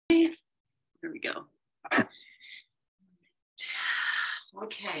There we go.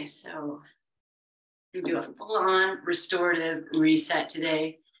 Okay, so we do a full-on restorative reset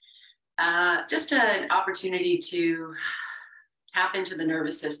today. Just an opportunity to tap into the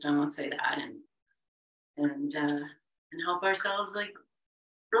nervous system, let's say that, and help ourselves like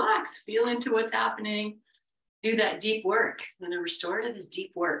relax, feel into what's happening, do that deep work. And a restorative is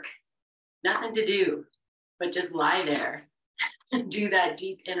deep work. Nothing to do, but just lie there and do that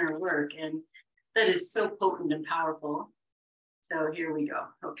deep inner work. And that is so potent and powerful. So here we go.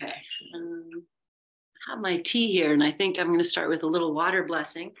 Okay. I have my tea here, and I think I'm going to start with a little water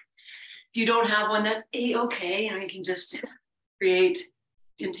blessing. If you don't have one, that's okay. You can just create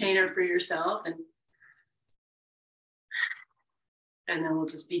a container for yourself, and then we'll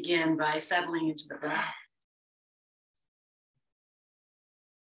just begin by settling into the breath.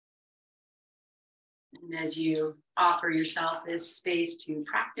 And as you offer yourself this space to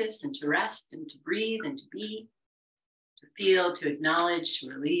practice and to rest and to breathe and to be, to feel, to acknowledge, to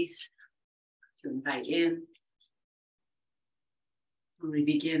release, to invite in, we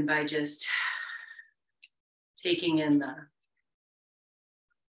begin by just taking it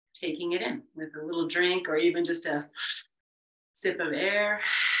in with a little drink or even just a sip of air,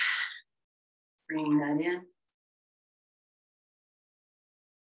 bringing that in.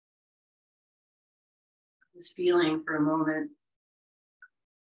 Just feeling for a moment.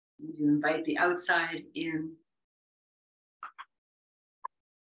 You invite the outside in.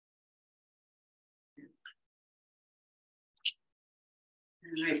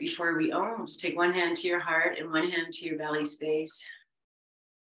 And right before we we'll just take one hand to your heart and one hand to your belly space.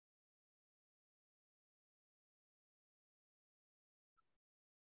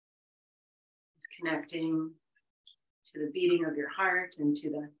 Just connecting to the beating of your heart and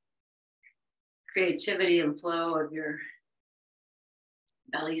to the creativity and flow of your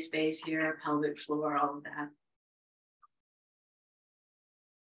belly space here, pelvic floor, all of that.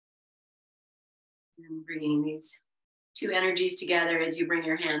 And bringing these two energies together as you bring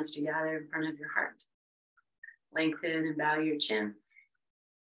your hands together in front of your heart. Lengthen and bow your chin.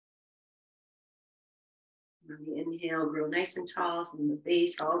 And on the inhale, grow nice and tall from the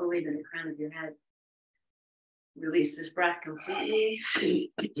base all the way to the crown of your head. Release this breath completely. And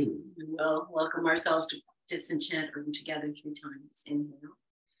we'll welcome ourselves to disenchant room together 3 times. Inhale.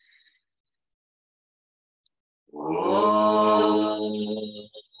 Whoa.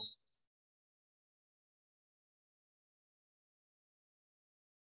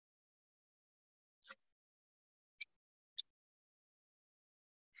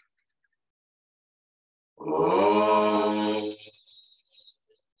 Whoa.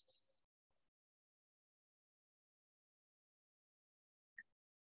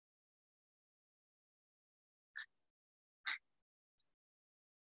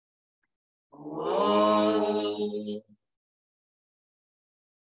 Whoa.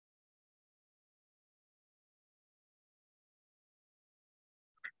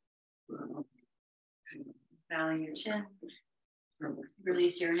 Bowing your chin.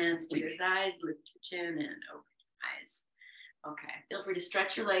 Release your hands to your thighs, lift your chin and open your eyes. Okay, feel free to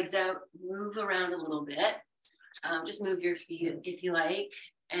stretch your legs out, move around a little bit. Just move your feet if you like.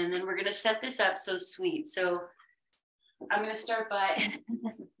 And then we're gonna set this up so sweet. So I'm gonna start by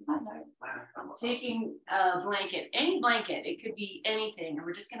taking a blanket, any blanket, it could be anything. And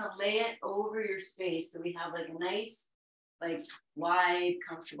we're just gonna lay it over your space. So we have like a nice, like wide,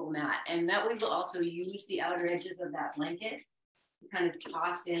 comfortable mat. And that way we'll also use the outer edges of that blanket to kind of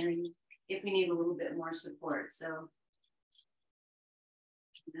toss in if we need a little bit more support. So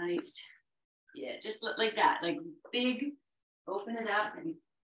nice. Yeah, just like that, like big, open it up and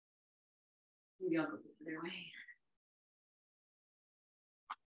maybe I'll go the other way.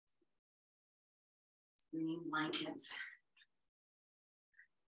 Green blankets.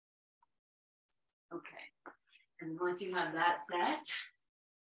 Okay, and once you have that set,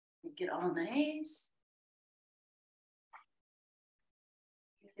 make it all nice.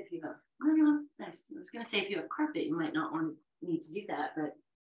 I guess if you have, I don't know, nice. I was gonna say if you have carpet, you might not need to do that, but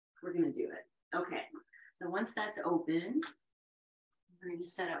we're gonna do it. Okay, so once that's open, we're gonna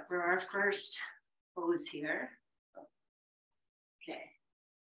set up for our first pose here. Okay,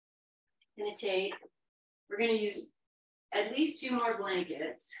 we're gonna use at least 2 more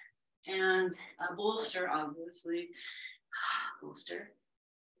blankets and a bolster, obviously, bolster,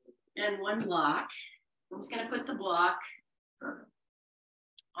 and 1 block. I'm just gonna put the block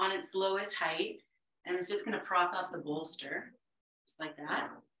on its lowest height, and it's just gonna prop up the bolster, just like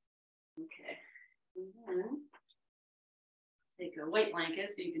that. Okay, and then take a white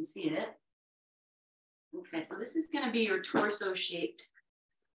blanket so you can see it. Okay, so this is gonna be your torso shaped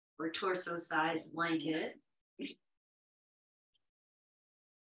or torso size blanket.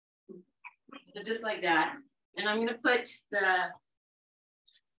 So just like that. And I'm going to put the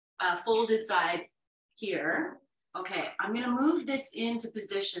folded side here. Okay, I'm going to move this into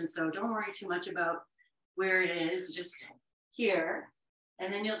position, so don't worry too much about where it is, just here.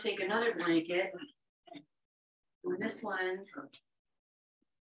 And then you'll take another blanket. And this one,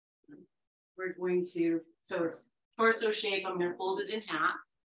 we're going to, so it's torso shape, I'm going to fold it in half.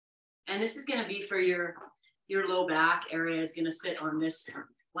 And this is going to be for your low back area is going to sit on this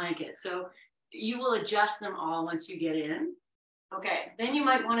blanket. So you will adjust them all once you get in. Okay, then you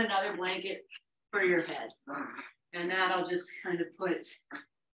might want another blanket for your head. And that I'll just kind of put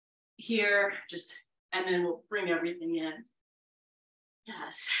here, and then we'll bring everything in.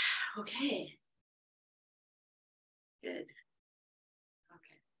 Yes, okay. Good.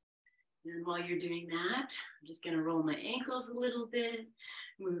 Okay. And while you're doing that, I'm just gonna roll my ankles a little bit,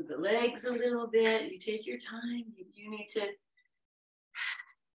 move the legs a little bit. You take your time. You need to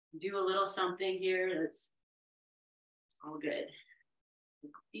do a little something here that's all good.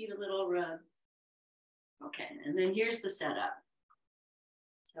 Feet a little rub. Okay, and then here's the setup.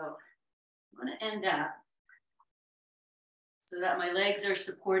 So I'm gonna end up so that my legs are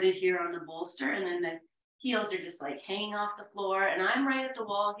supported here on the bolster, and then the heels are just like hanging off the floor, and I'm right at the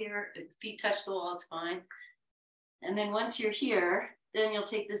wall here. If the feet touch the wall, it's fine. And then once you're here, then you'll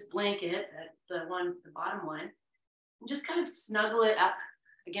take this blanket, the bottom one, and just kind of snuggle it up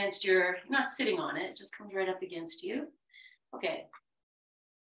against you're not sitting on it, it just comes right up against you. Okay,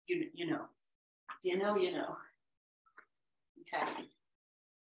 you know. Okay.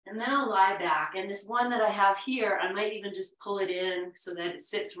 And then I'll lie back. And this one that I have here, I might even just pull it in so that it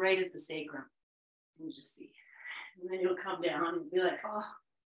sits right at the sacrum. You just see. And then you'll come down and be like, oh,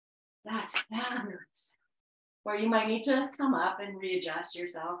 that's fabulous. Or you might need to come up and readjust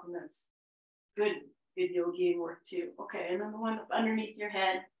yourself, and that's good yogi work too. Okay, and then the one underneath your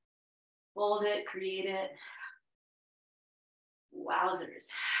head, fold it, create it.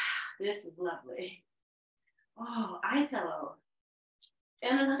 Wowzers. This is lovely. Oh, eye pillow.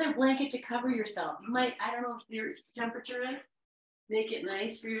 And another blanket to cover yourself. You might, I don't know if your temperature is, make it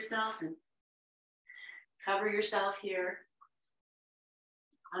nice for yourself and cover yourself here.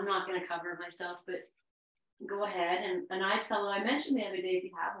 I'm not going to cover myself, but go ahead. And an eye pillow, I mentioned the other day, if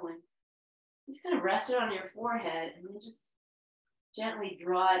you have one, just kind of rest it on your forehead and then just gently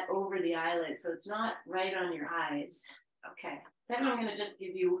draw it over the eyelid so it's not right on your eyes. Okay, then I'm going to just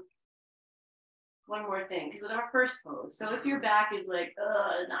give you one more thing, because with our first pose, so if your back is like,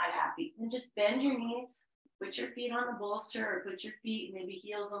 not happy, then just bend your knees, put your feet on the bolster, or put your feet, maybe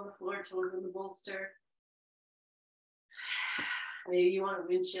heels on the floor, toes on the bolster. Maybe you want a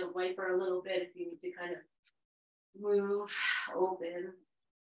windshield wiper a little bit if you need to kind of move, open.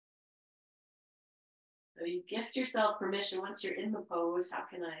 So you gift yourself permission once you're in the pose.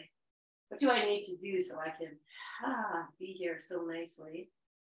 What do I need to do so I can be here so nicely?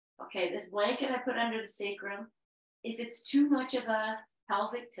 Okay, this blanket I put under the sacrum. If it's too much of a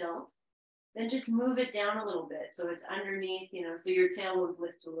pelvic tilt, then just move it down a little bit so it's underneath, so your tailbone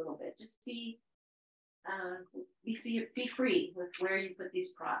lift a little bit. Just be free with where you put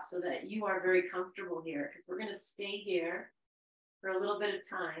these props so that you are very comfortable here, because we're going to stay here for a little bit of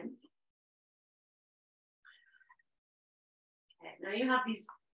time. Okay, now you have these,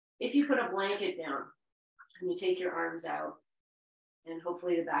 if you put a blanket down and you take your arms out, and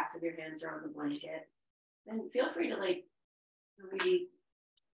hopefully the backs of your hands are on the blanket, then feel free to really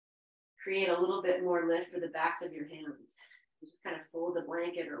create a little bit more lift for the backs of your hands. You just kind of fold the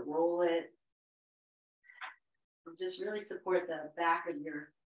blanket or roll it. And just really support the back of your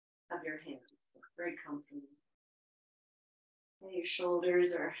hands. So very comfortable. And your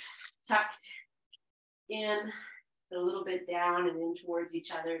shoulders are tucked in, so a little bit down and in towards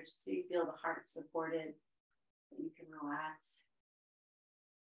each other, just so you feel the heart supported. You can relax.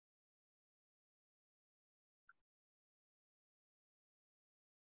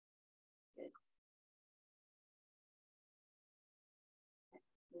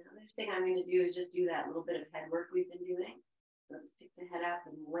 The other thing I'm going to do is just do that little bit of head work we've been doing. So just pick the head up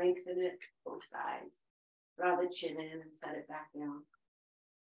and lengthen it both sides. Draw the chin in and set it back down.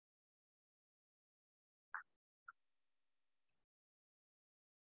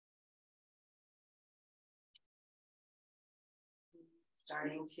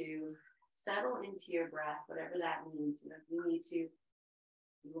 Starting to settle into your breath, whatever that means. If you need to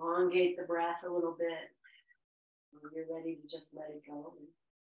elongate the breath a little bit, when you're ready to just let it go and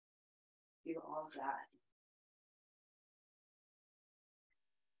do all of that.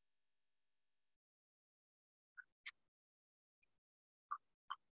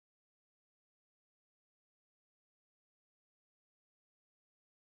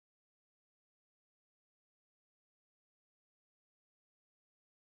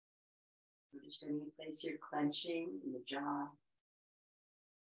 Just any place you're clenching in the jaw.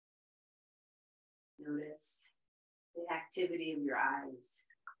 Notice the activity of your eyes.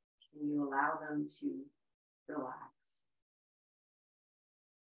 Can you allow them to relax?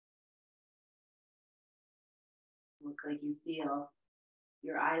 Almost like you feel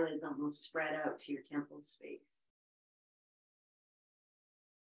your eyelids almost spread out to your temple space.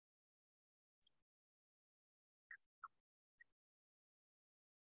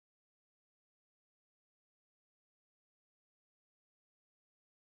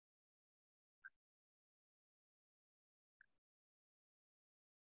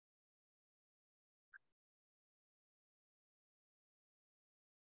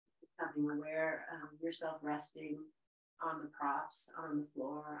 Becoming aware of yourself resting on the props, on the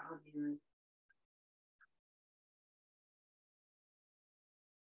floor, on the earth.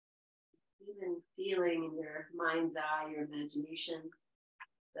 Even feeling in your mind's eye, your imagination,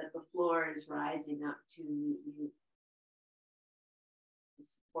 that the floor is rising up to meet you, to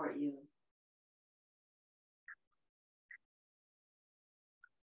support you.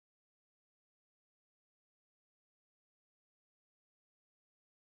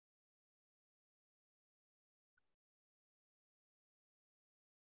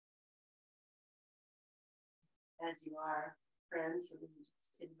 As you are, friends, so we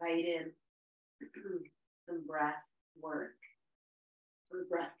just invite in some breath work, some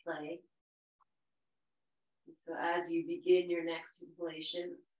breath play. And so as you begin your next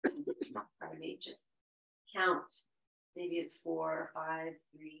inhalation, pardon me, just count. Maybe it's 4, 5,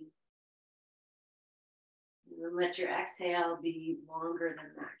 3. And then let your exhale be longer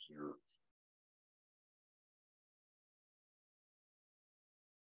than that count.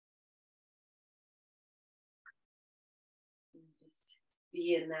 And just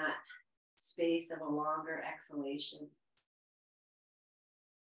be in that space of a longer exhalation.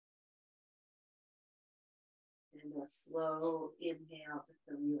 And a slow inhale to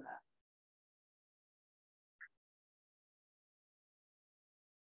fill you up.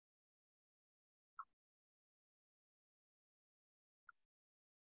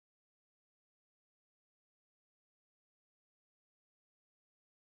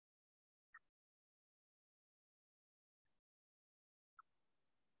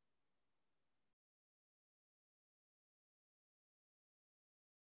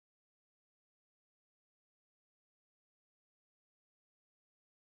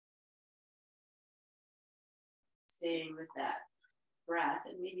 Staying with that breath,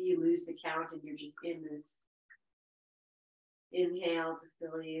 and maybe you lose the count and you're just in this inhale to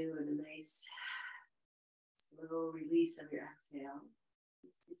fill you and a nice slow release of your exhale.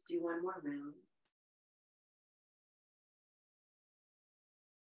 Just do one more round.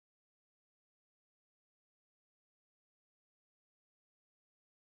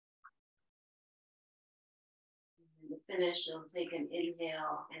 And to finish, you'll take an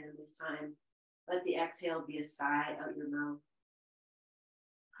inhale, and this time let the exhale be a sigh out your mouth.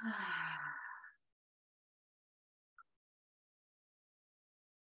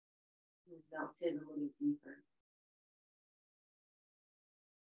 Melt in a little deeper.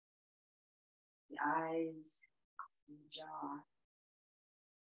 The eyes, the jaw,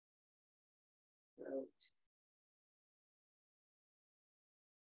 throat,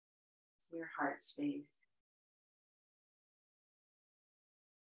 your heart space,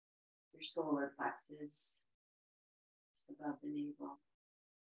 your solar plexus, just above the navel,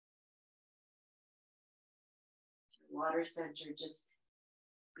 your water center just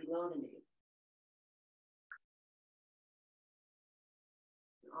below the navel.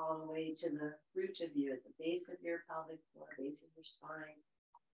 All the way to the root of you, at the base of your pelvic floor, base of your spine,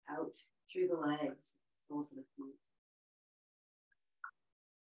 out through the legs, soles of the feet.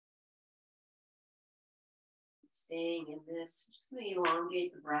 Staying in this, just going to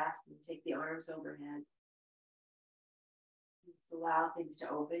elongate the breath and take the arms overhead. Just allow things to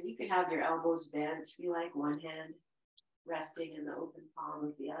open. You could have your elbows bent if you like, one hand resting in the open palm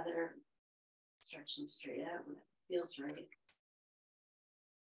of the other. Stretch them straight out when it feels right.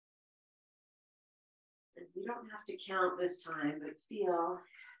 And you don't have to count this time, but feel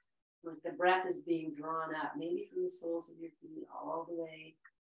like the breath is being drawn up, maybe from the soles of your feet all the way,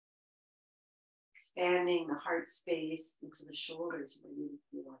 expanding the heart space into the shoulders where you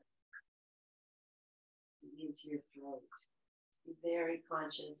feel it, into your throat. Just be very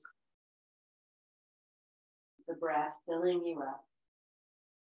conscious of the breath filling you up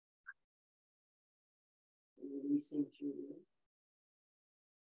and releasing through you.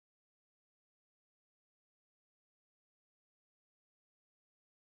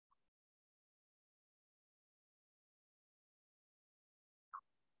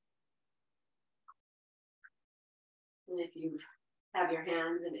 And if you have your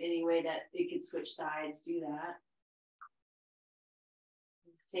hands in any way that you could switch sides, do that.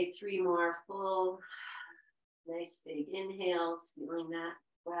 Just take 3 more full, nice big inhales, feeling that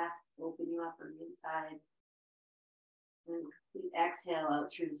breath open you up on the inside. And complete exhale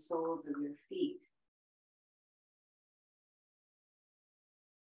out through the soles of your feet.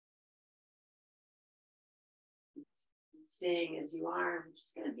 And staying as you are, I'm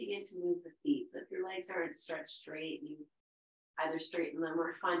just going to begin to move the feet. So if your legs aren't stretched straight, you either straighten them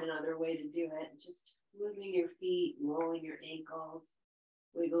or find another way to do it. Just moving your feet, rolling your ankles,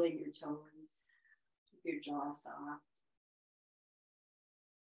 wiggling your toes, keep your jaw soft.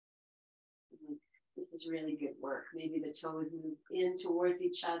 And this is really good work. Maybe the toes move in towards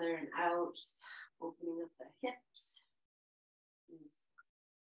each other and out, just opening up the hips.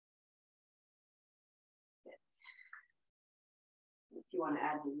 If you want to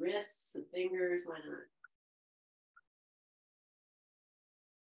add the wrists, the fingers, why not?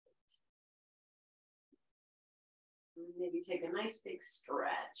 And maybe take a nice big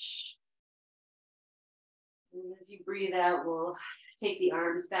stretch. And as you breathe out, we'll take the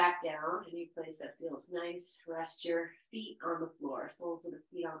arms back down, any place that feels nice. Rest your feet on the floor, soles of the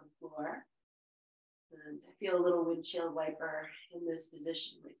feet on the floor. And I feel a little windshield wiper in this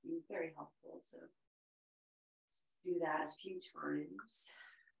position might be very helpful. So just do that a few times.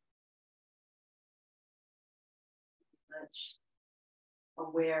 Much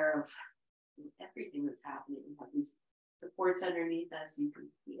aware of everything that's happening. We have these supports underneath us. You can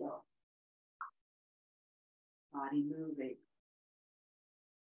feel body moving.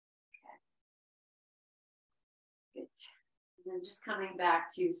 Okay. Good. And then just coming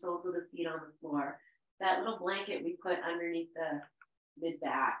back to soles of the feet on the floor. That little blanket we put underneath the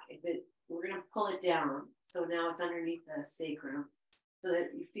mid-back, we're going to pull it down. So now it's underneath the sacrum so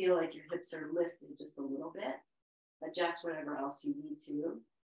that you feel like your hips are lifted just a little bit. Adjust whatever else you need to.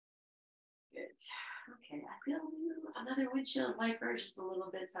 Good. Okay, I feel another windshield wiper, just a little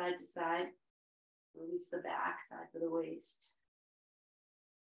bit side to side. Release the back, side for the waist.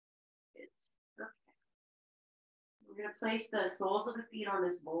 Good. Okay. We're going to place the soles of the feet on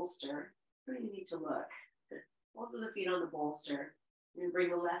this bolster. Pretty neat to look. The soles of the feet on the bolster. We're going to bring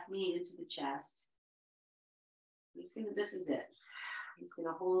the left knee into the chest. This is it. I'm just going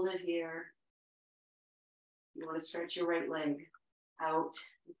to hold it here. You want to stretch your right leg out,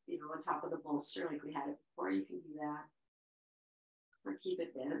 on top of the bolster like we had it before. You can do that. Or keep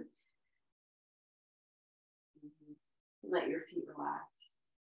it bent. Let your feet relax.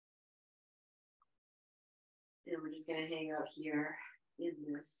 And we're just going to hang out here in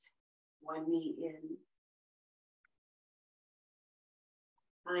this one knee in.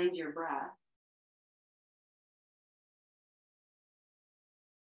 Find your breath.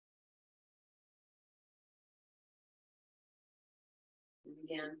 And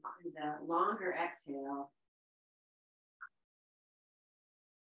again, find that longer exhale.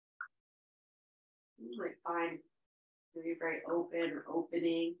 You might find that you're very open or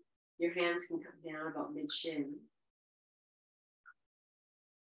opening. Your hands can come down about mid-shin.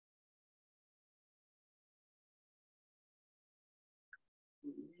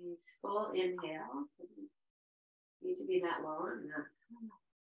 Nice full inhale. Doesn't need to be that long.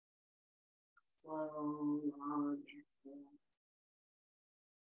 Slow, long exhale.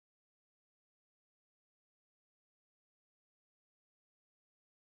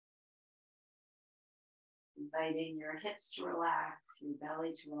 Inviting your hips to relax, your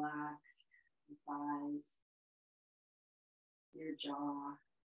belly to relax, your thighs, your jaw.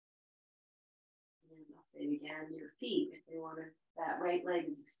 And I'll say it again, your feet. If they want to, that right leg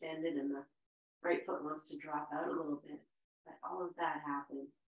is extended and the right foot wants to drop out a little bit. Let all of that happen.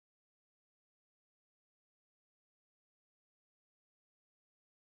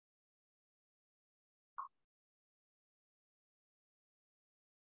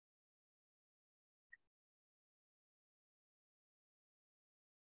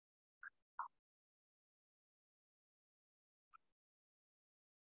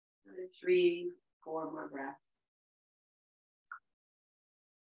 Another 3, 4 more breaths.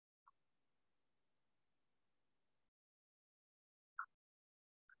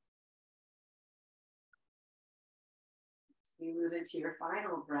 You move into your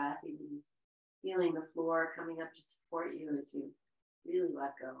final breath, even feeling the floor coming up to support you as you really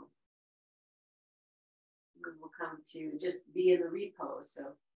let go. And then we'll come to just be in the repose. So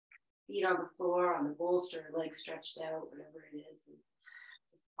feet on the floor, on the bolster, legs stretched out, whatever it is. And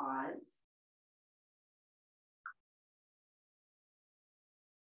just pause.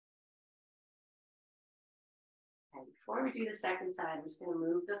 And before we do the second side, I'm just going to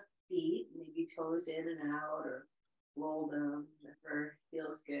move the feet, maybe toes in and out, or roll them, whatever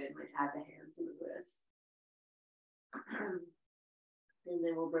feels good. Might add the hands and the wrists. And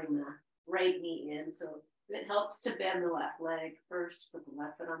then we'll bring the right knee in. So it helps to bend the left leg first, put the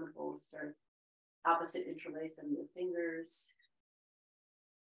left foot on the bolster. Opposite interlace on your fingers.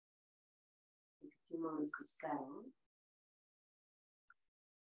 Take a few moments to settle.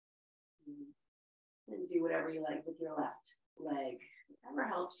 And do whatever you like with your left leg. Whatever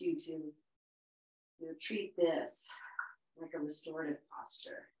helps you to treat this like a restorative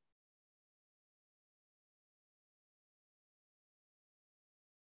posture.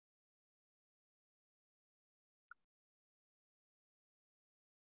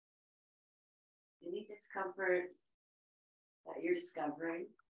 Any discomfort that you're discovering,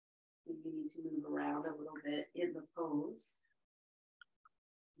 you need to move around a little bit in the pose.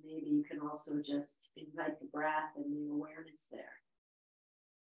 Maybe you can also just invite the breath and the awareness there.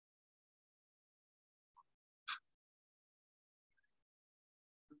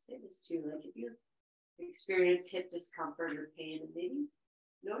 I'll say this too, like if you experience hip discomfort or pain, and maybe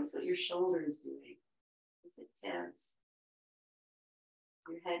notice what your shoulder is doing. Is it tense?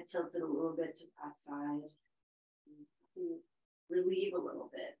 Your head tilted a little bit to that side. You relieve a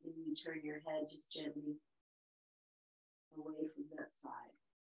little bit. Maybe you turn your head just gently away from that side.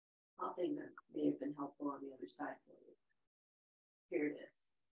 All things that may have been helpful on the other side for you. Here it is.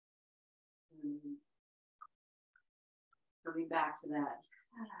 Coming back to that.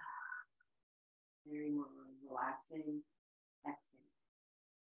 Very long, relaxing, exhale.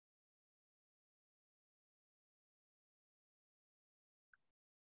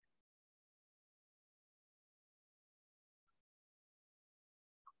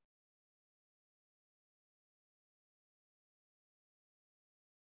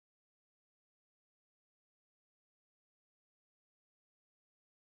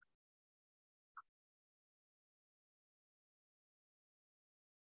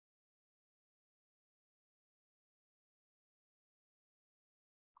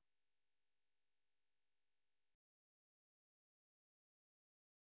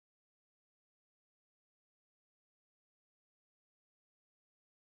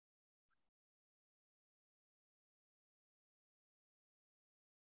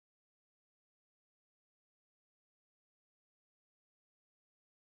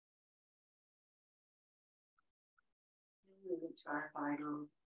 Move into our final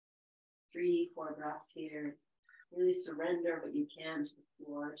 3-4 breaths here. Really surrender what you can to the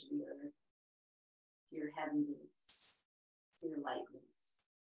floor, to the earth, to your heaviness, to your lightness.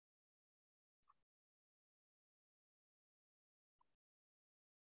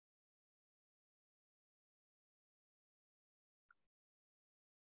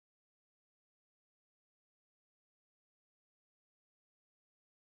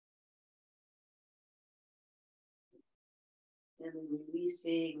 And then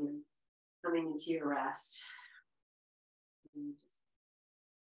releasing and coming into your rest. And just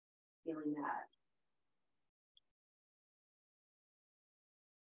feeling that.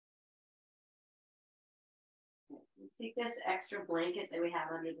 Okay. Take this extra blanket that we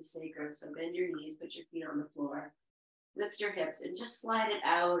have under the sacrum. So bend your knees, put your feet on the floor. Lift your hips and just slide it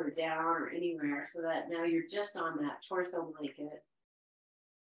out or down or anywhere so that now you're just on that torso blanket.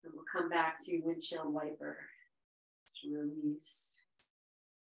 And we'll come back to windshield wiper to release.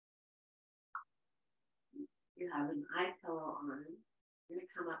 You have an eye pillow on. You're going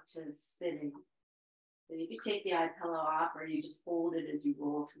to come up to sitting. And you can take the eye pillow off or you just hold it as you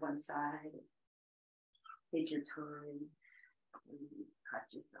roll to one side. Take your time. And cut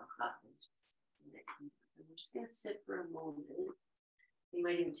yourself up. And we're just going to sit for a moment. You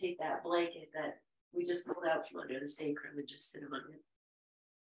might even take that blanket that we just pulled out from under the sacrum and just sit on it.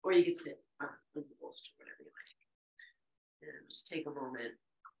 Or you could sit on the bolster, whatever you like. And just take a moment.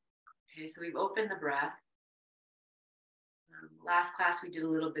 Okay, so we've opened the breath. Last class, we did a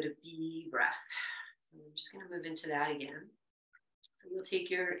little bit of bee breath. So I'm just going to move into that again. So you'll take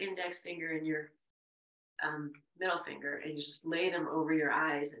your index finger and your middle finger and you just lay them over your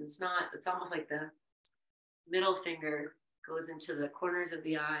eyes. And it's almost like the middle finger goes into the corners of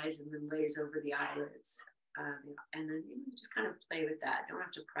the eyes and then lays over the eyelids. And then you just kind of play with that. You don't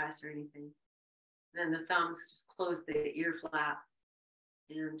have to press or anything. Then the thumbs just close the ear flap.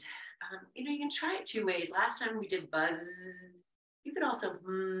 And, you can try it 2 ways. Last time we did buzz. You could also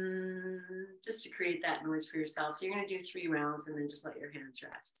just to create that noise for yourself. So you're going to do 3 rounds and then just let your hands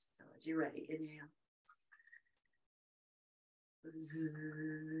rest. So as you're ready, inhale.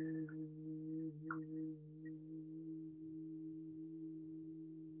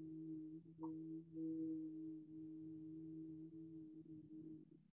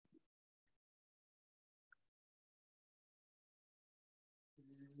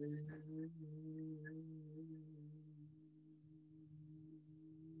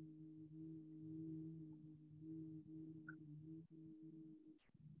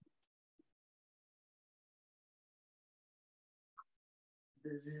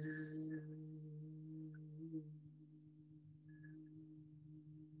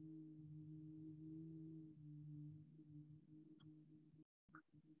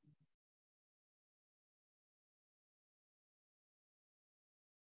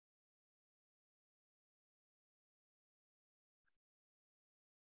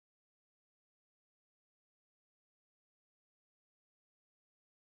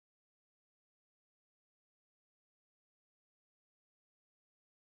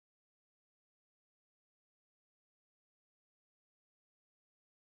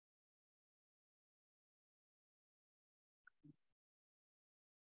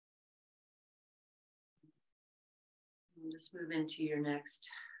 And just move into your next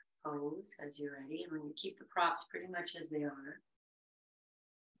pose as you're ready. I'm going to keep the props pretty much as they are.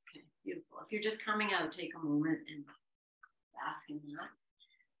 Okay, beautiful. If you're just coming out, take a moment and bask in that.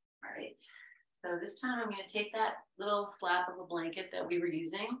 All right. So this time I'm going to take that little flap of a blanket that we were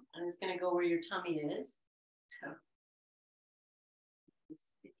using, and it's going to go where your tummy is. So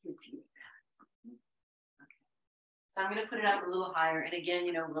it gives you that. Okay. So I'm going to put it up a little higher, and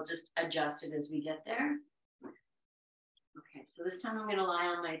again, we'll just adjust it as we get there. Okay, so this time I'm going to lie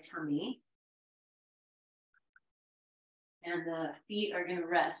on my tummy, and the feet are going to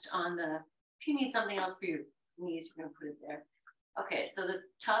rest on if you need something else for your knees, you're going to put it there. Okay, so the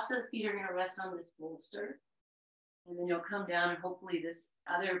tops of the feet are going to rest on this bolster, and then you'll come down, and hopefully this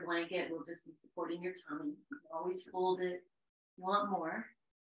other blanket will just be supporting your tummy. You can always fold it if you want more,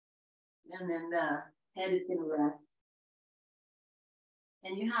 and then the head is going to rest.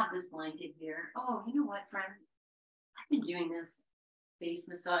 And you have this blanket here. Oh, you know what, friends? I've been doing this face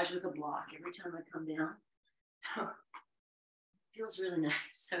massage with a block every time I come down. So it feels really nice.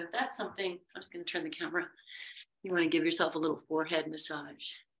 So if that's something, I'm just going to turn the camera. You want to give yourself a little forehead massage.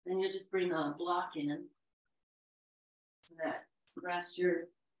 Then you'll just bring a block in so that rest your,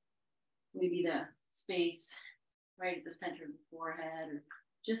 maybe the space right at the center of the forehead or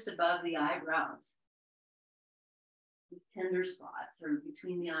just above the eyebrows. These tender spots are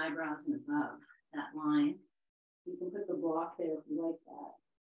between the eyebrows and above that line. You can put the block there if you like that.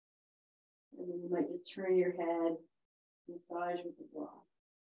 And then you might just turn your head, massage with the block.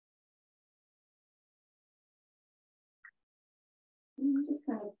 And just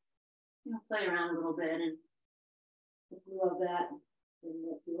kind of play around a little bit, and if you love that, then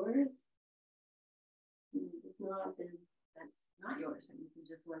that's yours. And if not, then that's not yours, and you can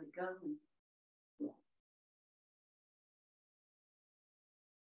just let it go. And yeah.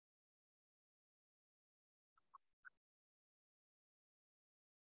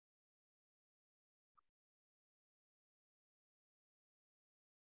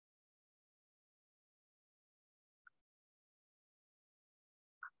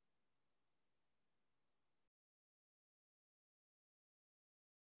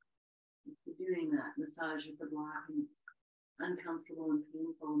 If you're doing that massage with the block and it's uncomfortable and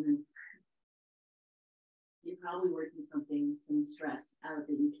painful, then you're probably working some stress out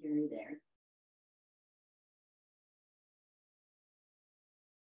that you carry there.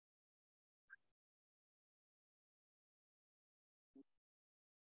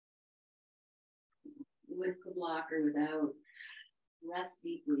 With the block or without, rest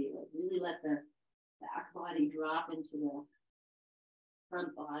deeply. Like really let the back body drop into the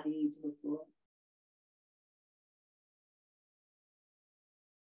front body, to the floor.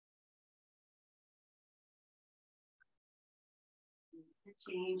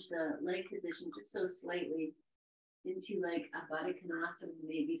 Change the leg position just so slightly into like a Baddha-Konasana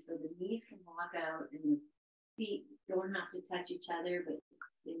maybe, so the knees can walk out and the feet don't have to touch each other, but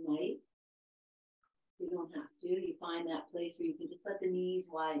they might. You don't have to. You find that place where you can just let the knees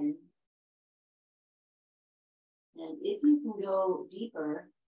widen. And if you can go deeper,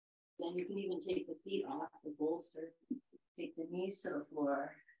 then you can even take the feet off the bolster, take the knees to the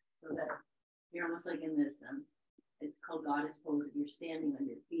floor, so that you're almost like in this, it's called goddess pose. You're standing on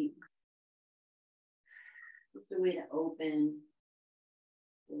your feet. Just a way to open,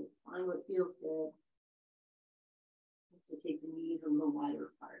 to find what feels good. To take the knees a little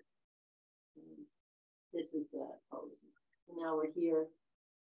wider apart. And this is the pose. So now we're here.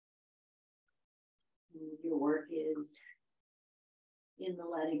 And your work is in the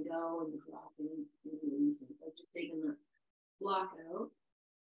letting go and the dropping and releasing. So I've just taken the block out.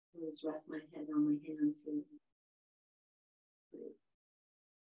 I'll just rest my head on my hands here. Great.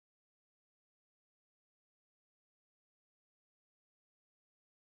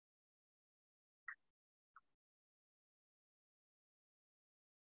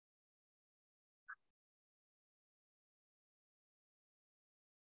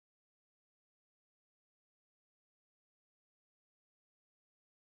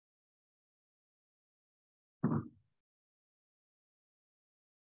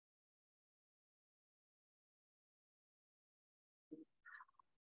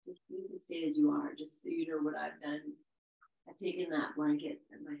 stay as you are. Just so you know what I've done is I've taken that blanket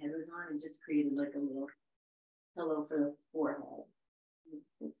that my head was on and just created like a little pillow for the forehead.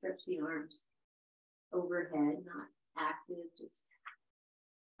 And stretch the arms overhead, not active, just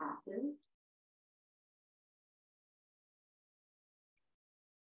passive.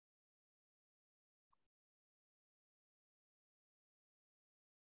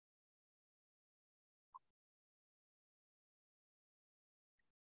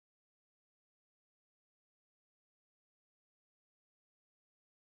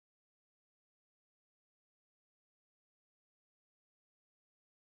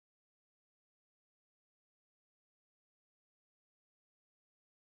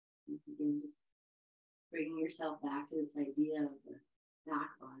 Again, just bringing yourself back to this idea of the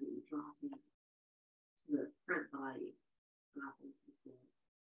back body dropping to the front body, dropping to the floor.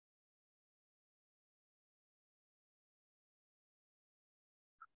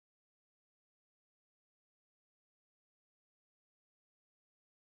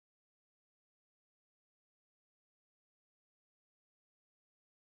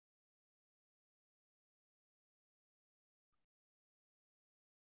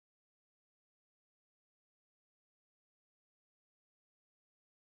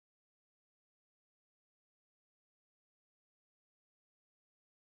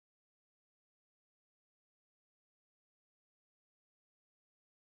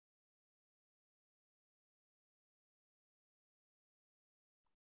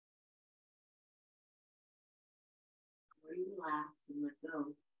 Where you relax and let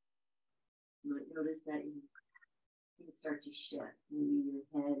go, you might notice that you can start to shift. Maybe your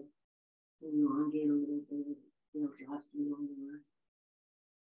head will elongate a little bit, drops a little more.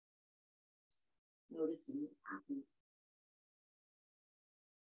 Just noticing it happens.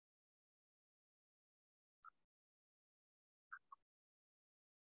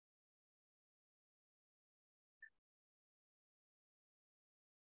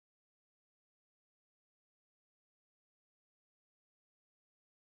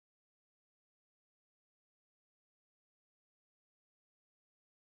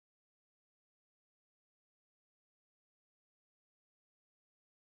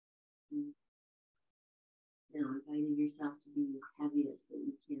 Now inviting yourself to be the heaviest that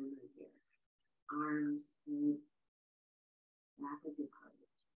you can right here. Arms, head, back of your heart.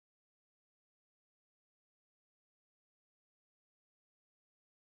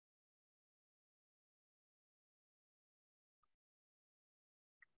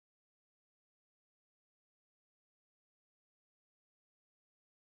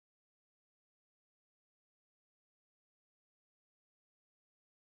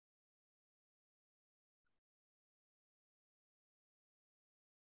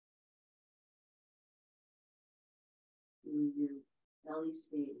 In your belly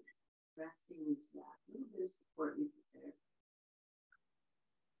space, resting into that. A little bit of support you put there.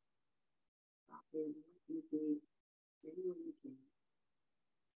 Drop in deeply, any way you can.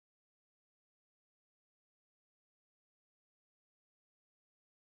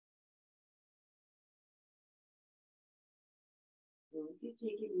 So if you've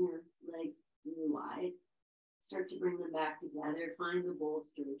taken your legs really wide, start to bring them back together. Find the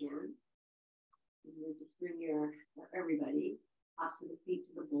bolster again. And then just bring everybody, tops of the feet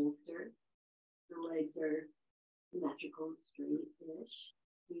to the bolster. The legs are symmetrical and straight-ish.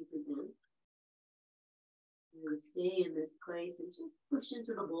 Knees are bent. You're going to stay in this place and just push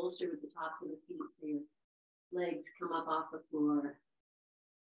into the bolster with the tops of the feet so your legs come up off the floor.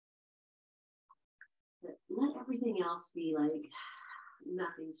 But let everything else be like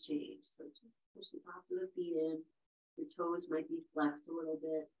nothing's changed. So just push the tops of the feet in. Your toes might be flexed a little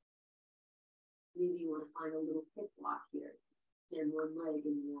bit. Maybe you want to find a little hip walk here. Extend one leg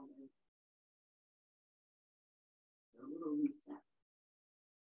and the other. A little reset.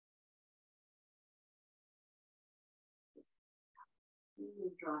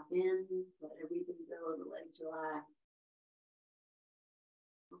 And drop in, let everything go, the legs relax.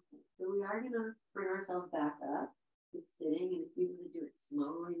 Okay, so we are going to bring ourselves back up. It's sitting, and if you want to do it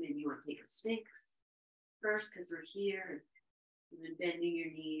slowly, maybe you want to take a Sphinx first because we're here. And then bending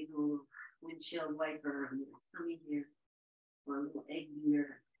your knees, a little windshield wiper on your tummy here, or a little egg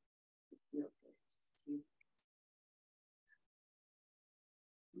here. Feel good just to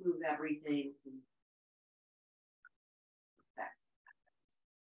move everything from back.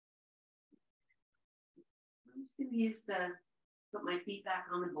 I'm just going to put my feet back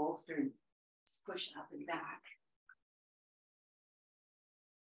on the bolster and just push up and back.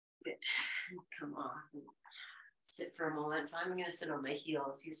 It come off and sit for a moment. So I'm going to sit on my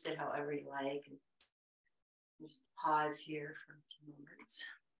heels. You sit however you like. And just pause here for a few moments.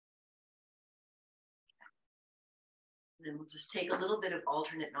 And then we'll just take a little bit of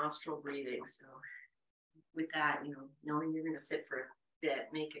alternate nostril breathing. So with that, knowing you're going to sit for a bit,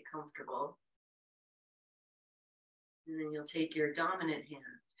 make it comfortable. And then you'll take your dominant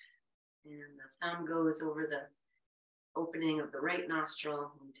hand and the thumb goes over the opening of the right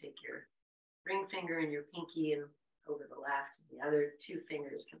nostril, and take your ring finger and your pinky and over the left. And the other two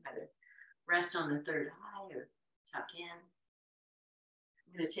fingers can either rest on the third eye or tuck in.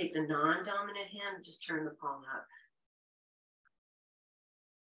 I'm going to take the non-dominant hand and just turn the palm up.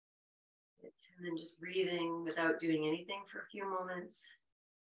 And then just breathing without doing anything for a few moments.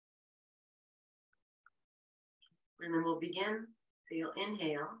 And then we'll begin. So you'll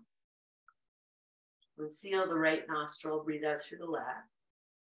inhale. And seal the right nostril, breathe out through the left.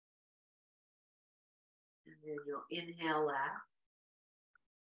 And then you'll inhale left.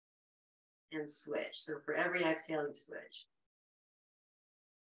 And switch. So for every exhale, you switch.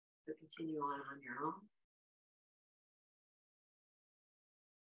 So continue on your own.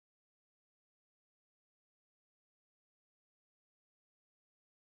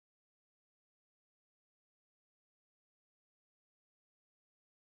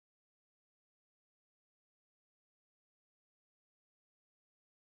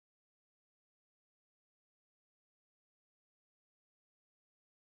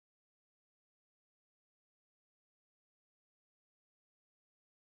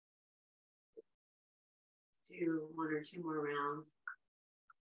 Do one or two more rounds,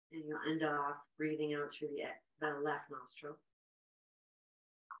 and you'll end off breathing out through the left nostril.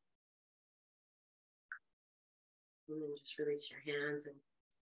 And then just release your hands. And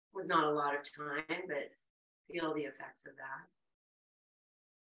it was not a lot of time, but feel the effects of that.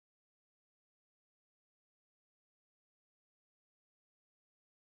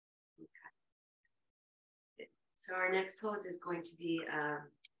 Okay. So our next pose is going to be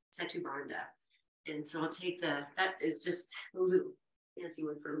Setu Bandha. And so I'll take that is just a little fancy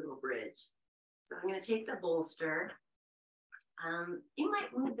one for a little bridge. So I'm going to take the bolster. You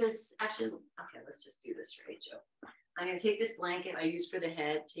might move this, actually, okay, let's just do this right, Joe. I'm going to take this blanket I use for the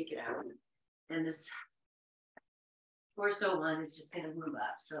head, take it out. And this torso one is just going to move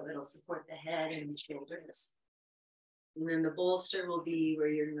up. So it'll support the head and the shoulders. And then the bolster will be where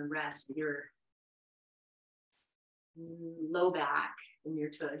you're going to rest your low back and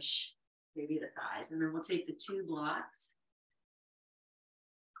your tush. Maybe the thighs, and then we'll take the two blocks.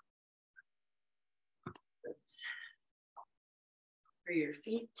 Oops. For your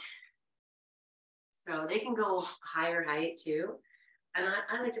feet. So they can go higher height too. And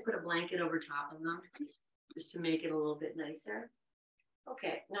I like to put a blanket over top of them just to make it a little bit nicer.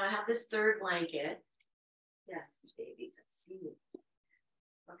 Okay, now I have this third blanket. Yes, babies, I see you.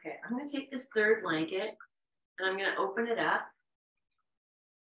 Okay, I'm going to take this third blanket and I'm going to open it up.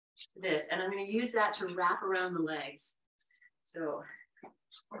 This, and I'm going to use that to wrap around the legs. So,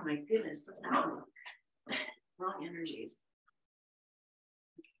 oh my goodness, what's happening? Wrong energies.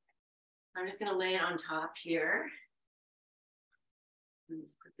 I'm just going to lay it on top here. Let me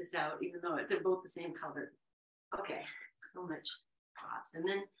just put this out, even though they're both the same color. Okay, so much pops. And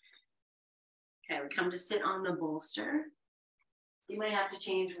then, okay, we come to sit on the bolster. You might have to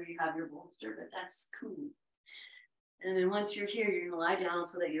change where you have your bolster, but that's cool. And then once you're here, you're going to lie down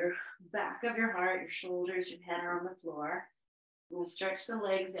so that your back of your heart, your shoulders, your head are on the floor. I'm going to stretch the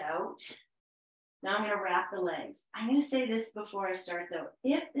legs out. Now I'm going to wrap the legs. I'm going to say this before I start though.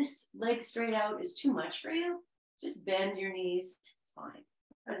 If this leg straight out is too much for you, just bend your knees. It's fine.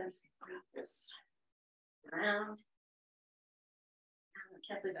 I'm just going to wrap this around. I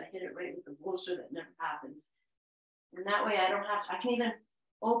can't believe I hit it right with the bolster. That never happens. And that way I don't have to, I can even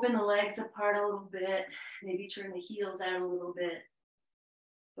open the legs apart a little bit, maybe turn the heels out a little bit.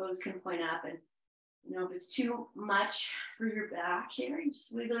 Toes can point up, and if it's too much for your back here, you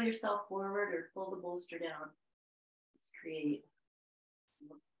just wiggle yourself forward or pull the bolster down. Just create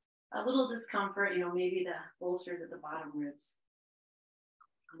a little discomfort, maybe the bolster's at the bottom ribs.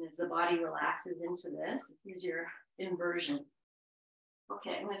 And as the body relaxes into this, it's easier inversion.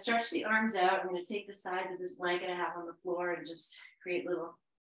 Okay, I'm going to stretch the arms out. I'm going to take the sides of this blanket I have on the floor and just create little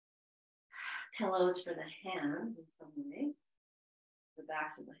pillows for the hands in some way. The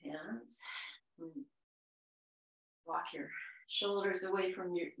backs of the hands. Walk your shoulders away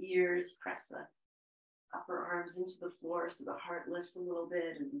from your ears. Press the upper arms into the floor so the heart lifts a little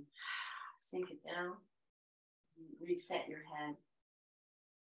bit, and sink it down. Reset your head.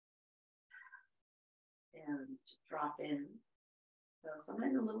 And drop in. So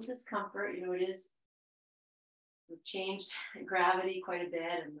sometimes a little discomfort, it is, we've changed gravity quite a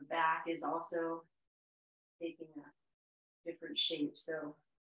bit, and the back is also taking a different shape. So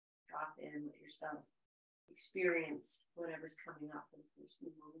drop in with yourself. experience whatever's coming up in the first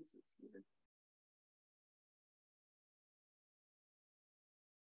few moments of here.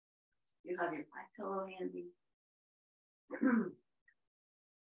 You have your black pillow handy.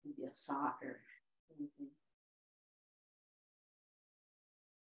 Maybe a sock or anything.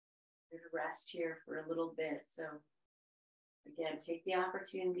 You're gonna rest here for a little bit. So again, take the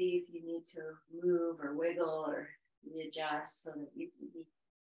opportunity if you need to move or wiggle or readjust so that you can be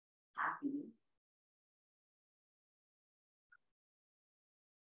happy.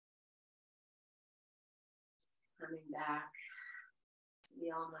 Just coming back to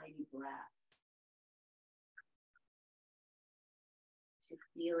the almighty breath. To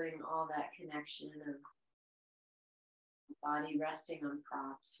feeling all that connection of the body resting on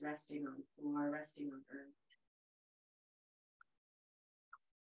props, resting on floor, resting on earth.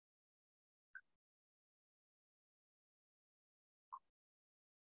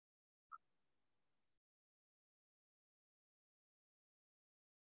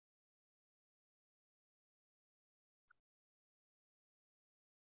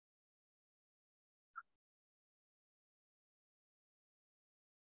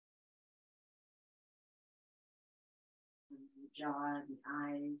 The jaw, the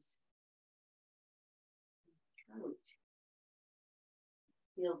eyes, the throat.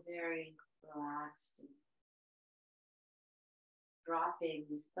 Feel very relaxed and dropping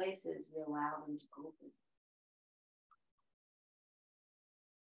these places, we allow them to open.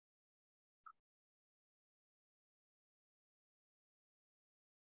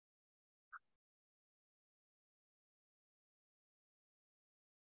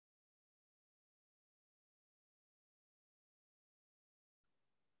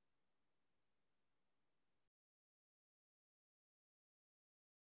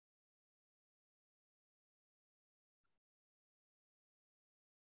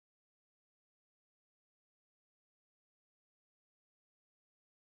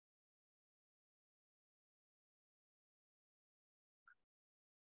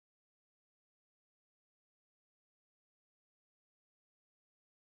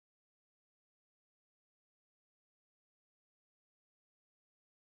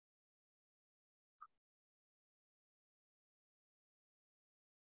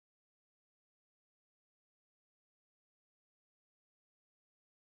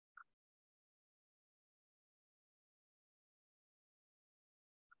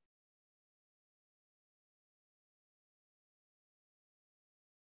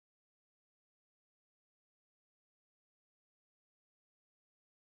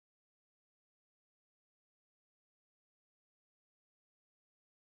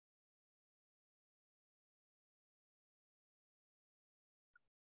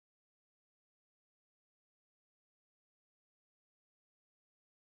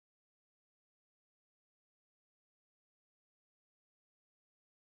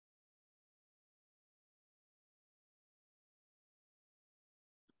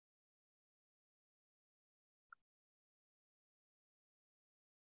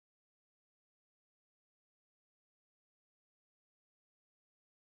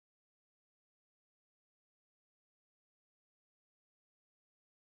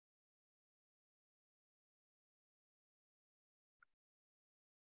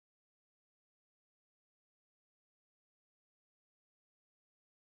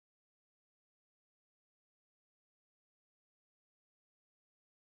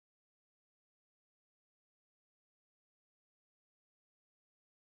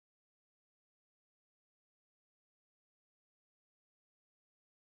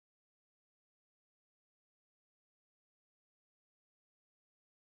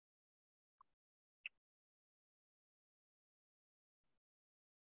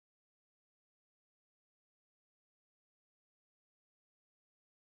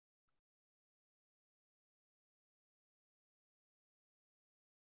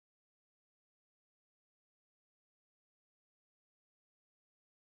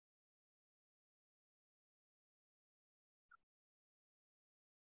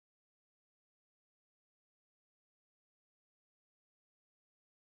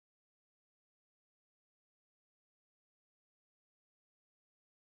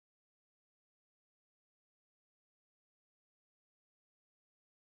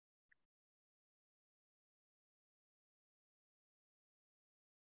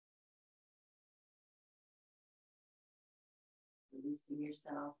 Releasing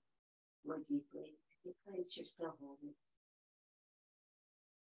yourself more deeply. Any place you're still holding.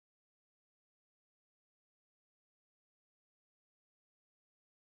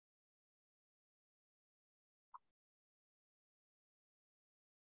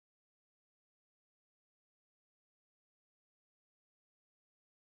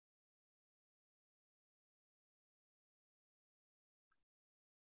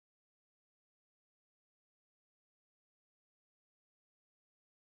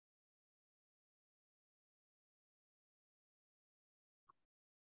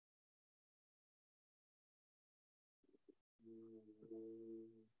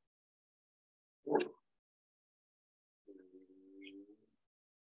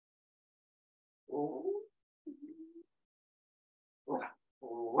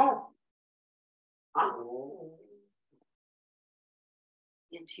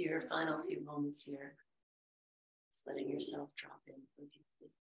 Into your final few moments here, just letting yourself drop in deeply.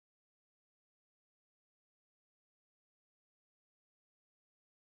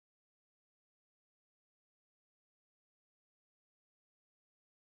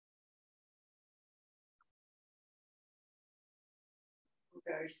 We'll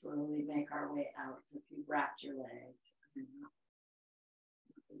very slowly make our way out. So if you've wrapped your legs,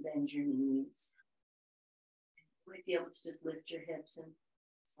 bend your knees. You might be able to just lift your hips and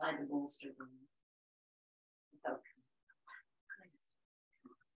slide the bolster down. Without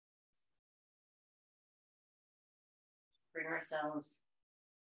bring ourselves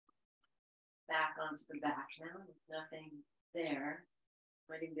back onto the back now with nothing there.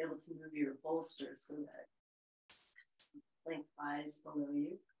 You might even be able to move your bolster so that lengthwise below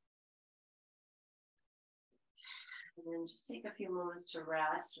you. And then just take a few moments to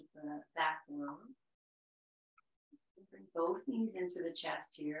rest with the back down. Bring both knees into the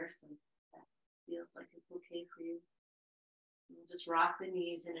chest here, so that feels like it's okay for you. And we'll just rock the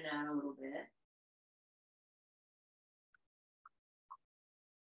knees in and out a little bit.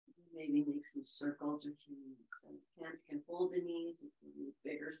 Maybe make some circles with your knees. So hands can hold the knees, you can do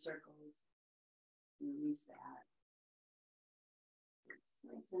bigger circles. Release that. Just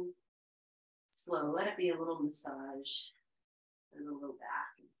nice and slow. Let it be a little massage and a little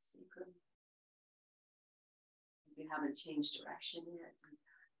back and sacrum. If you haven't changed direction yet, do that.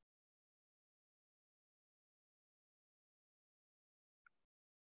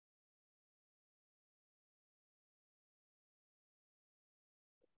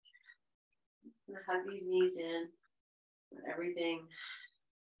 I'm going to hug these knees in, let everything,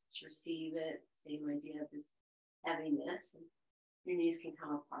 just receive it. Same idea of this heaviness. And your knees can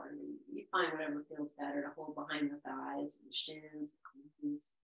come apart, and you find whatever feels better to hold behind the thighs, the shins, the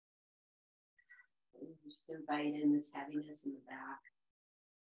knees. And just invite in this heaviness in the back.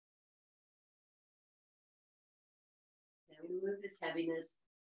 And we move this heaviness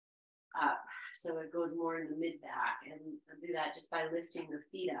up so it goes more in the mid back, and I'll do that just by lifting the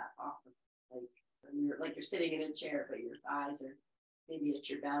feet up off the like you're sitting in a chair, but your thighs are maybe at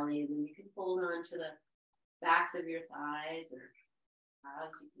your belly, and then you can hold on to the backs of your thighs or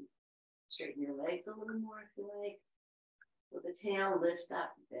calves. You can straighten your legs a little more if you like. So the tail lifts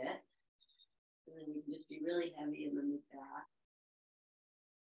up a bit, and then you can just be really heavy in the mid back.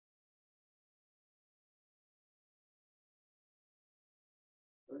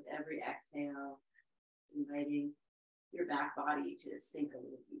 With every exhale, inviting your back body to sink a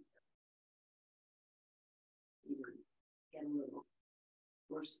little deeper. Even get a little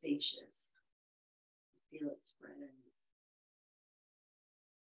more spacious. Feel it spread.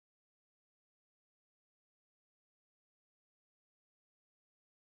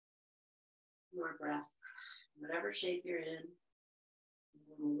 More breath, whatever shape you're in. And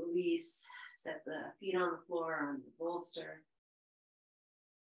then we'll release, set the feet on the floor on the bolster.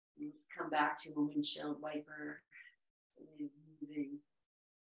 And just come back to a windshield wiper. So moving.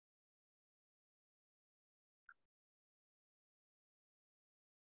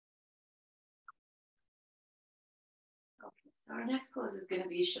 Okay, so our next pose is going to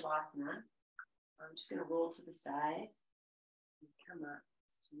be Shavasana. I'm just going to roll to the side and come up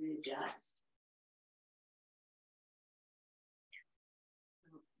just to readjust.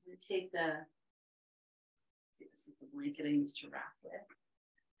 I'm going to take this is the blanket I used to wrap with.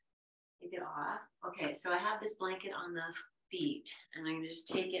 Take it off. Okay, so I have this blanket on the feet, and I'm going to just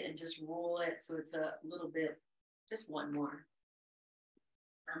take it and just roll it so it's a little bit, just one more.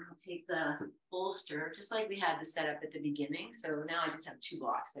 And I'll take the bolster, just like we had the setup at the beginning. So now I just have two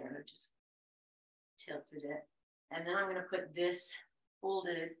blocks there. I've just tilted it. And then I'm going to put this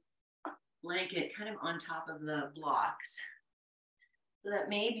folded blanket kind of on top of the blocks. So that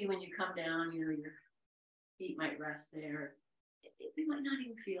maybe when you come down, your feet might rest there. You might not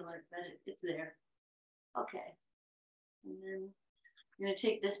even feel it, but it's there. Okay. And then I'm going to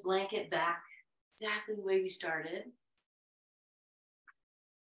take this blanket back exactly the way we started.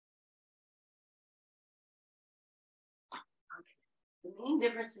 Okay. The main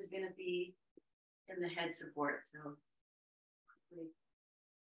difference is going to be in the head support. So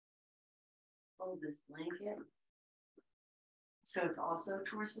hold this blanket. So it's also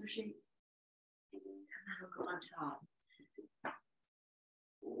torso shape. And then I'll go on top.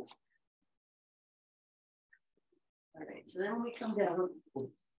 All right, so then when we come down,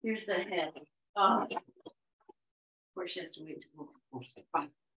 here's the head. Oh, before she has to wait till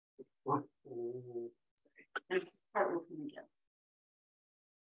and part will come again.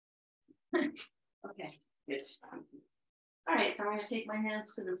 Okay, good. All right, so I'm going to take my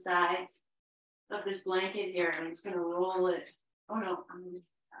hands to the sides of this blanket here, and I'm just going to roll it. Oh no, I'm going to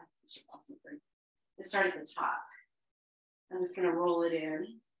start at the top. I'm just going to roll it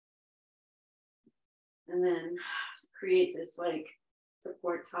in, and then create this like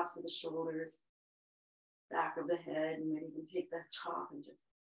support tops of the shoulders, back of the head, and then you can take the top and just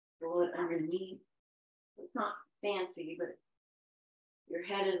roll it underneath. It's not fancy, but your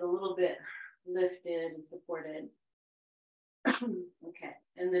head is a little bit lifted and supported. Okay,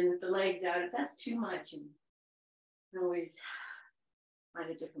 and then with the legs out, if that's too much, you can always find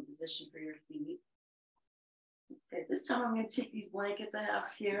a different position for your feet. Okay, this time I'm going to take these blankets I have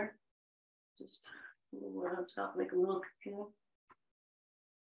here, just a little on top, like a little cocoon.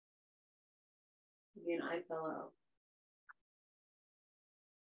 Maybe an eye pillow.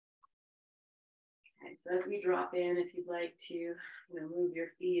 Okay, so as we drop in, if you'd like to, move your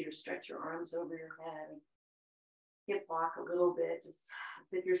feet or stretch your arms over your head and hip walk a little bit, just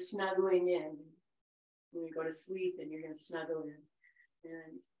as if you're snuggling in. When you go to sleep, and you're going to snuggle in.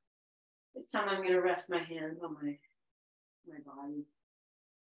 And this time I'm going to rest my hands on my body.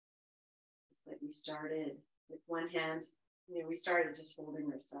 Just like we started with one hand. We started just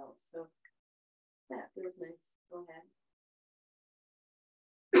holding ourselves. So that feels nice. Go ahead.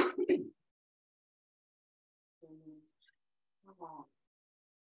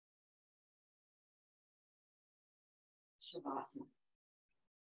 Shavasana.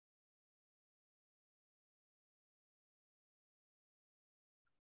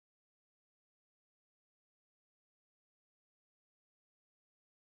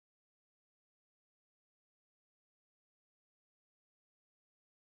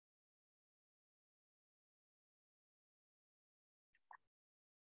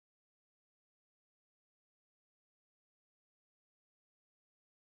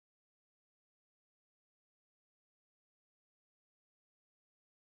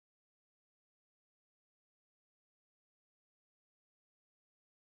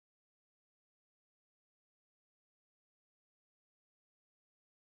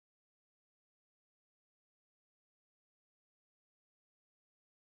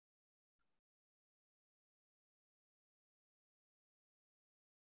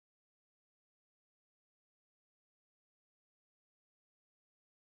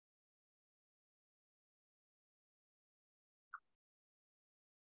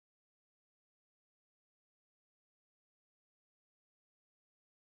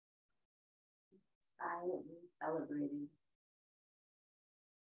 Silently celebrating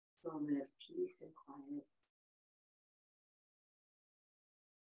a moment of peace and quiet.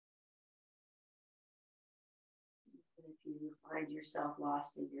 And if you find yourself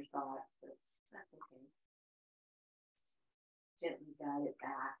lost in your thoughts, that's okay. Just gently guide it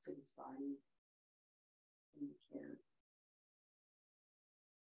back to this body when you can.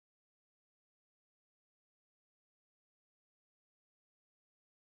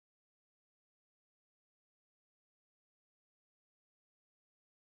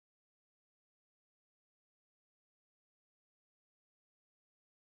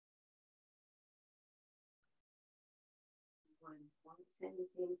 One wants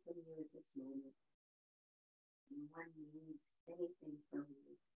anything from you at this moment. No one needs anything from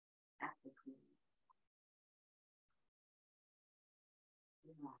you at this moment.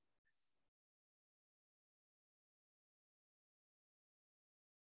 Relax.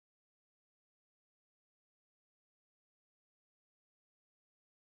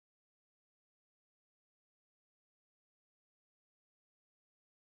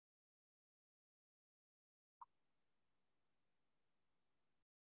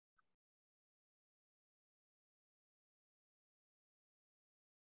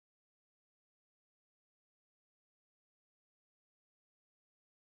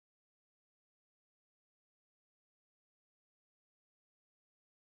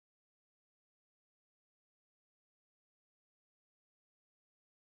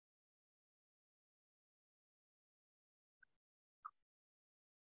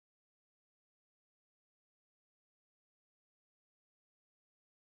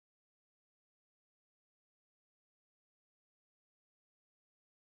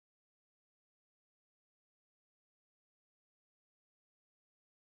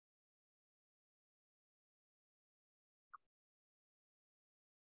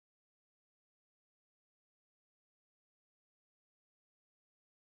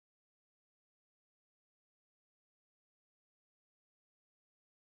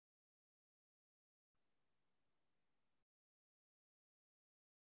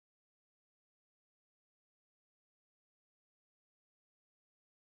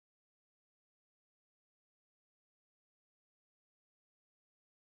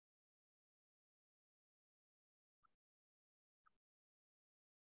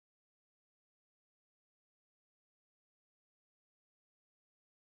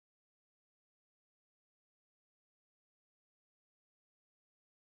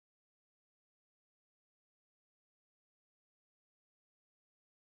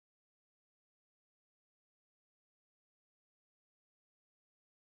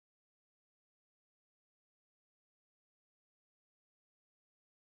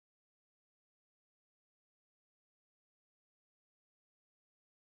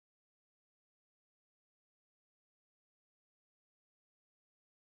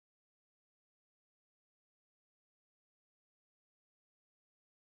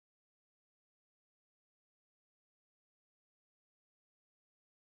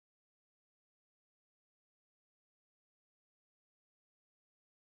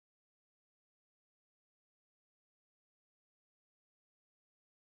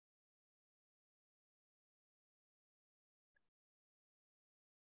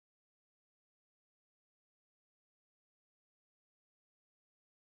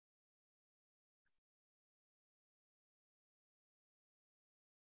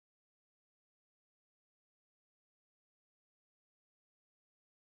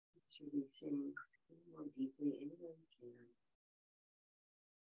 Releasing more deeply anywhere you can.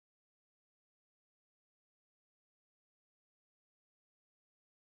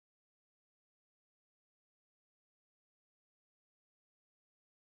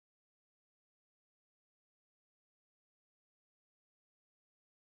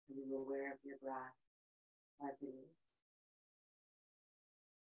 And you're aware of your breath as it is.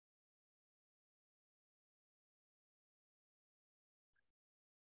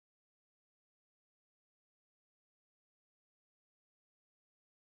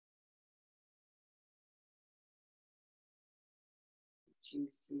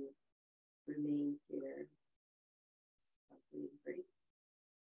 Choose to remain here, free,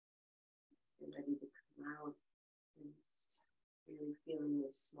 and ready to come out, and just really feeling the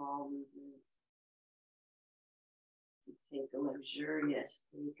small movements to take a luxurious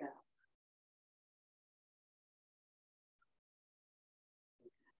wake up.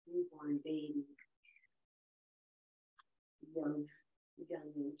 Newborn baby, young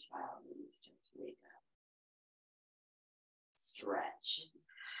child when you start to wake up. Stretch.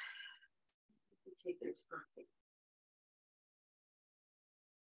 Take their time.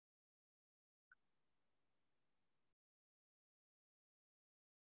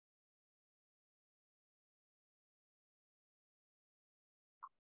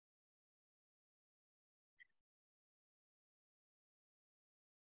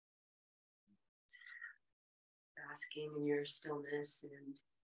 Basking in your stillness and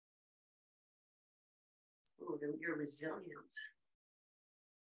your resilience,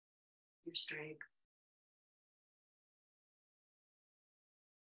 your strength,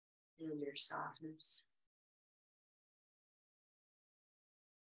 and your softness.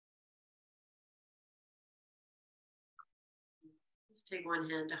 Just take one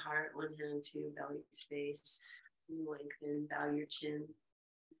hand to heart, one hand to belly space. And lengthen, bow your chin,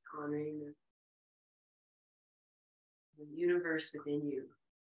 honoring the universe within you.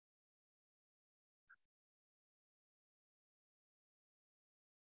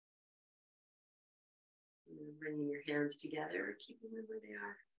 And bringing your hands together, keeping them where they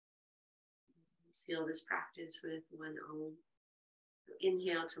are. Seal this practice with one Om. So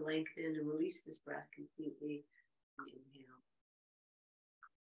inhale to lengthen and release this breath completely. Inhale.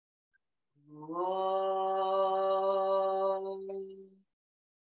 Om.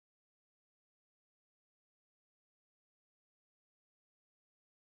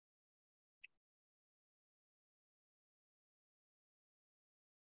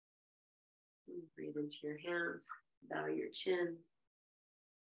 Breathe into your hands, bow your chin,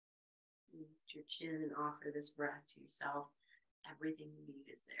 lift your chin and offer this breath to yourself. Everything you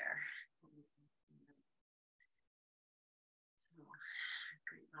need is there. So,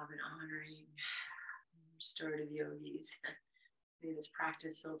 great love and honoring restorative yogis. May this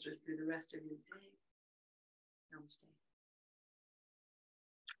practice filter through the rest of your day. Namaste.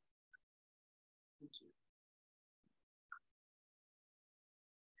 Thank you.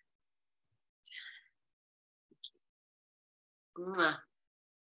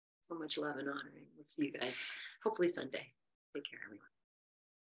 So much love and honoring. We'll see you guys hopefully Sunday. Take care, everyone.